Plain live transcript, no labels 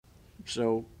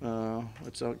So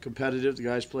it's competitive. The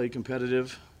guys played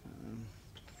competitive.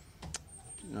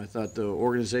 I thought the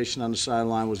organization on the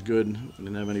sideline was good. We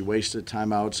didn't have any wasted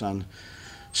timeouts on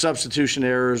substitution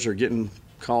errors or getting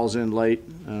calls in late.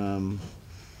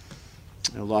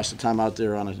 Lost a timeout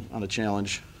there on a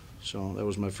challenge. So that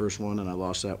was my first one, and I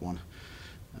lost that one.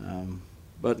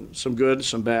 But some good,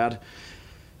 some bad.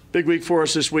 Big week for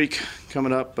us this week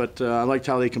coming up, but I liked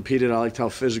how they competed. I liked how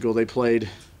physical they played.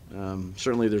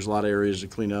 Certainly there's a lot of areas to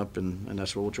clean up, and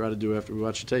that's what we'll try to do after we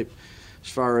watch the tape. As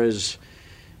far as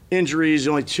injuries,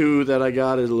 the only two that I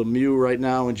got is Lemieux right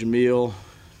now and Jamil,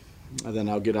 and then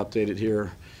I'll get updated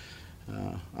here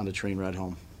on the train ride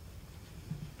home.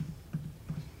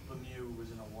 Lemieux was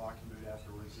in a walking boot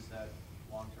afterwards. Is that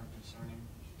long-term concerning?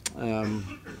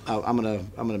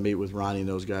 I'm gonna meet with Ronnie and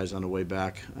those guys on the way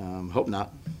back. Hope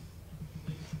not.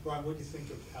 Brian, what do you think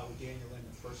of how Daniel and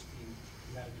the first team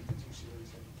had to beat the 2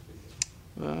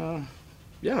 series?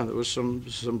 Yeah, there was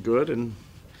some good, and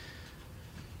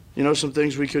some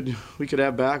things we could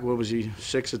have back. What was he,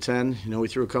 6 of 10? We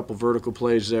threw a couple vertical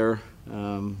plays there.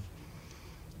 Had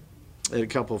a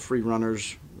couple of free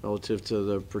runners relative to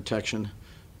the protection,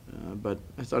 but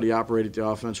I thought he operated the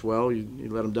offense well. He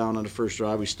let him down on the first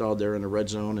drive. We stalled there in the red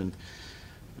zone, and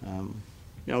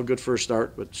good first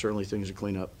start, but certainly things to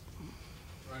clean up.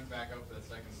 Running back up for that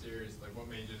second series, what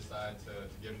made you decide to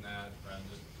give him that rather than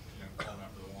just call him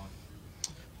after the one?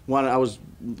 One, I was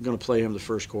going to play him the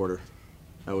first quarter.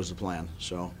 That was the plan.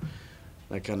 So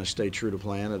that kind of stayed true to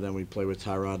plan, and then we played with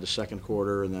Tyrod the second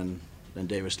quarter, and then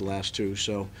Davis the last two.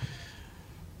 So in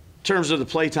terms of the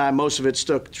play time, most of it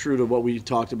stuck true to what we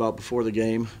talked about before the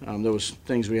game. There was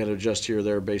things we had to adjust here or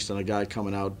there based on a guy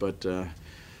coming out, but I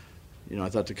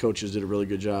thought the coaches did a really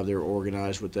good job. They were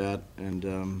organized with that,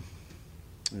 and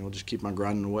just keep on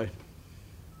grinding away.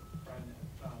 Brian,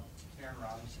 Aaron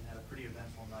Robinson had a pretty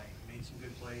eventful night. He made some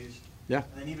good plays. Yeah.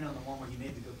 And then even on the one where he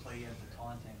made the good play, he had the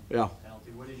taunting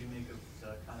penalty. What did you make of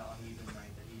the kind of uneven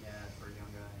night that he had for a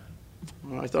young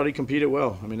guy? Well, I thought he competed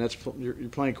well. I mean, you're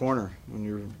playing corner when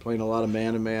you're playing a lot of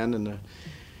man-to-man in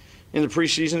the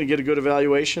preseason to get a good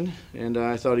evaluation, and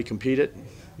I thought he competed.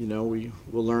 We'll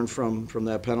learn from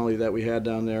that penalty that we had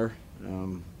down there,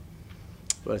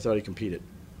 but I thought he competed.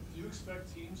 Do you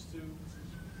expect teams to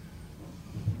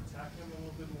attack him a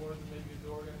little bit more than maybe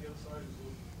Dorian on the other side?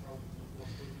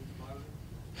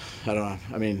 I don't know.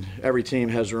 I mean, every team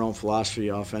has their own philosophy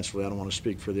offensively. I don't want to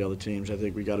speak for the other teams. I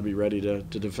think we got to be ready to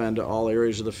defend all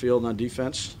areas of the field on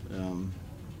defense, on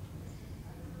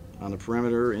the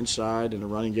perimeter, inside, in the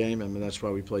running game. I mean, that's why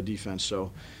we play defense.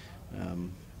 So, I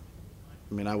don't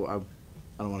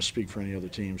want to speak for any other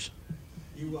teams.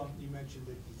 You mentioned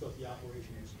that you thought the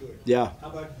operation was good. Yeah. How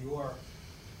about your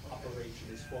operation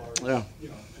as far as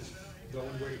just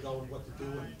knowing where to go and what to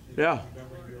do and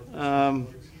remembering your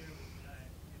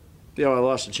I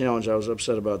lost the challenge. I was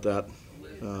upset about that.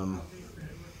 That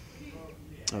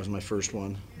was my first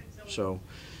one. So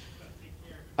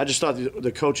I just thought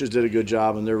the coaches did a good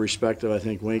job in their respective. I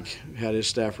think Wink had his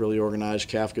staff really organized.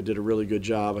 Kafka did a really good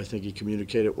job. I think he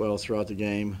communicated well throughout the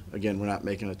game. Again, we're not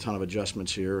making a ton of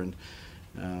adjustments here, and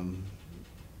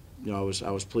I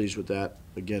was pleased with that.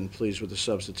 Again, pleased with the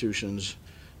substitutions.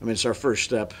 I mean, it's our first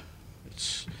step.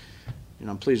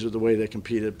 I'm pleased with the way they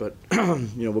competed, but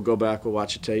we'll go back, we'll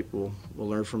watch the tape, we'll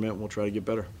learn from it, and we'll try to get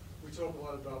better. We talk a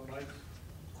lot about Mike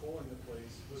calling the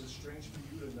plays. Was it strange for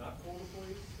you to not call the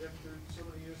plays after so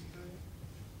many years of doing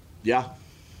it?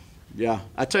 Yeah.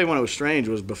 I tell you when it was strange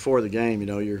was before the game.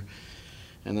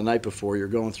 And the night before, you're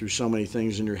going through so many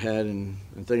things in your head and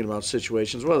thinking about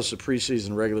situations, whether it's the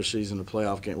preseason, regular season, the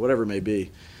playoff game, whatever it may be.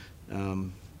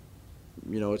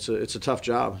 It's a tough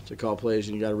job to call plays,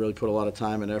 and you got to really put a lot of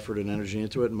time and effort and energy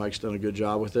into it, and Mike's done a good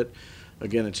job with it.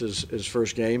 Again, it's his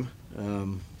first game.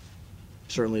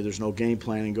 Certainly there's no game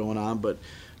planning going on, but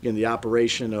again, the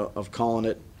operation of calling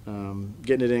it,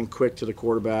 getting it in quick to the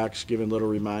quarterbacks, giving little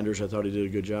reminders, I thought he did a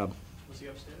good job. Was he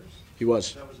upstairs? He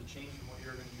was. That was a change from what you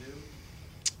were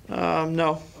going to do?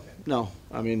 No. Okay. No.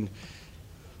 I mean,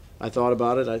 I thought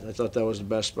about it. I thought that was the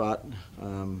best spot.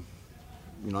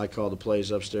 I called the plays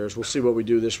upstairs. We'll see what we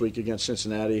do this week against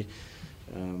Cincinnati.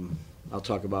 I'll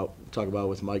talk about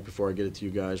with Mike before I get it to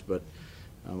you guys, but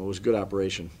it was a good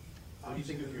operation. How do you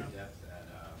think of your depth at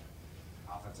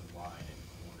offensive line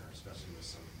and corner, especially with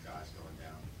some guys going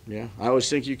down? Yeah, I always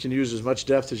think you can use as much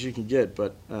depth as you can get,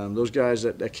 but those guys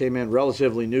that came in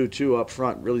relatively new too up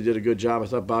front really did a good job. I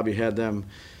thought Bobby had them,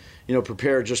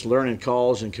 prepared, just learning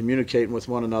calls and communicating with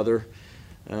one another.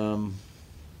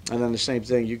 And then the same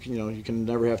thing, you can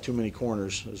never have too many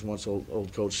corners, as once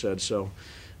old coach said. So,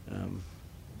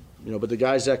 but the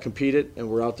guys that competed and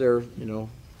were out there,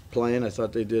 playing. I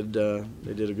thought they did a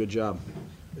good job.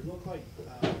 It looked like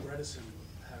Bredesen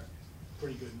had a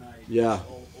pretty good night. Yeah.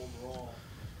 Overall,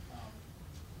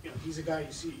 you know, he's a guy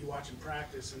you watch him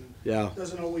practice, and Yeah. it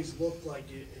doesn't always look like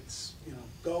it's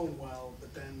going well.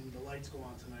 But then the lights go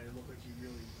on tonight. It looked like he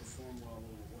really performed well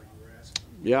with what you were asking.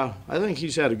 Yeah, I think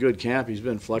he's had a good camp. He's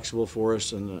been flexible for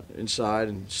us in the inside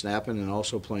and snapping and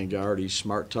also playing guard. He's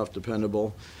smart, tough,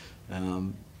 dependable.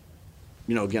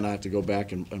 Again, I have to go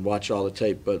back and watch all the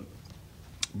tape, but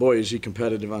boy, is he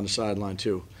competitive on the sideline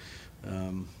too.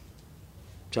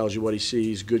 Tells you what he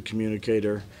sees, good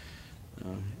communicator.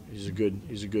 He's a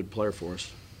good player for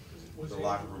us. Was The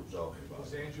locker room's open.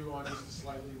 Was Andrew on just a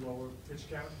slightly lower pitch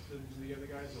count than the other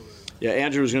guys, or? Yeah,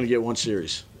 Andrew was going to get one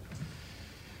series.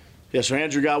 Yeah, so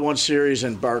Andrew got one series,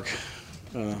 and Bark,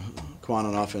 Quan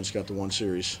on offense, got the one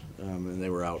series, and they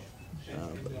were out.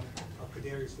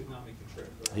 Kadarius did not make the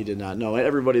trip. He did not. No,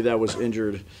 everybody that was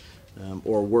injured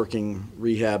or working,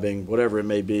 rehabbing, whatever it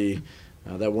may be,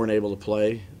 that weren't able to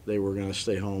play, they were going to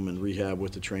stay home and rehab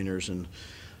with the trainers and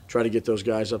try to get those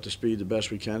guys up to speed the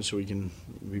best we can so we can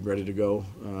be ready to go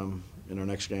in our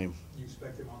next game. You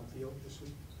expect him on the field this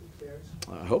week with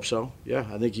Kadarius? I hope so. Yeah,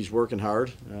 I think he's working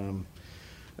hard.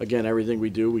 Again, everything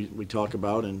we do, we talk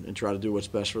about and try to do what's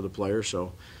best for the player.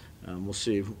 So we'll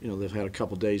see. They've had a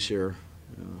couple days here,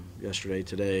 yesterday,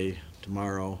 today,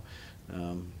 tomorrow,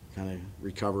 kind of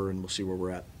recover, and we'll see where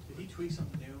we're at. Did he tweak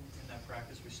something new in that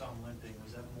practice? We saw him limping.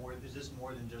 Was that more? Is this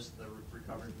more than just the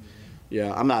recovery from the game?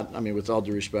 Yeah, I'm not. I mean, with all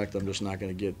due respect, I'm just not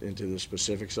going to get into the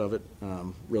specifics of it,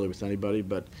 really, with anybody.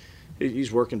 But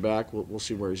he's working back. We'll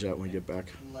see where he's at when we get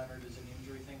back. Leonard is an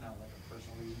injury thing, not like a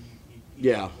personal reason.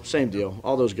 Yeah, same deal.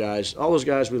 All those guys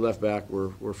we left back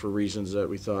were for reasons that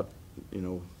we thought,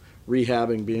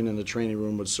 rehabbing, being in the training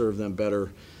room would serve them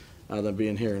better than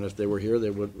being here. And if they were here, they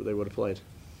would have played.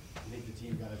 You think the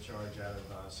team got a charge out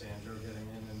of Sandro getting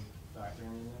in and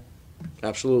factoring in there?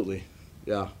 Absolutely.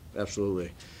 Yeah,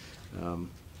 absolutely.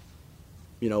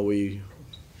 We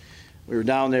were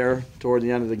down there toward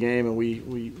the end of the game,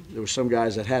 and there were some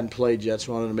guys that hadn't played yet,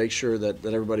 so I wanted to make sure that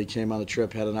everybody came on the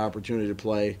trip had an opportunity to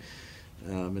play.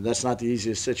 And that's not the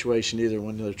easiest situation either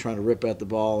when they're trying to rip at the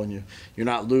ball and you're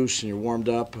not loose and you're warmed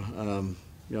up.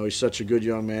 He's such a good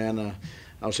young man.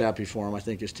 I was happy for him. I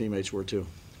think his teammates were too.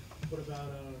 What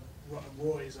about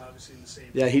Roy's obviously in the same?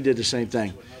 Yeah, he did the same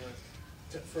thing.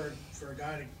 For a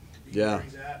guy to be Yeah. where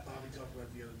he's at, Bobby talked about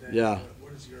it the other day. Yeah.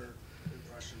 What is your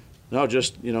impression? No,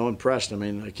 just, impressed. I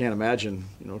mean, I can't imagine,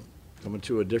 coming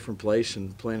to a different place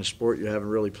and playing a sport you haven't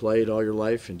really played all your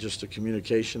life, and just the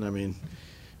communication. I mean,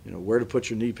 where to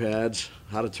put your knee pads,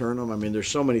 how to turn them. I mean, there's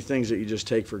so many things that you just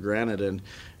take for granted, and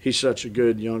he's such a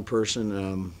good young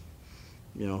person.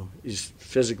 He's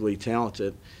physically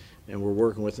talented, and we're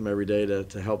working with him every day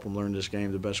to help him learn this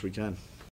game the best we can.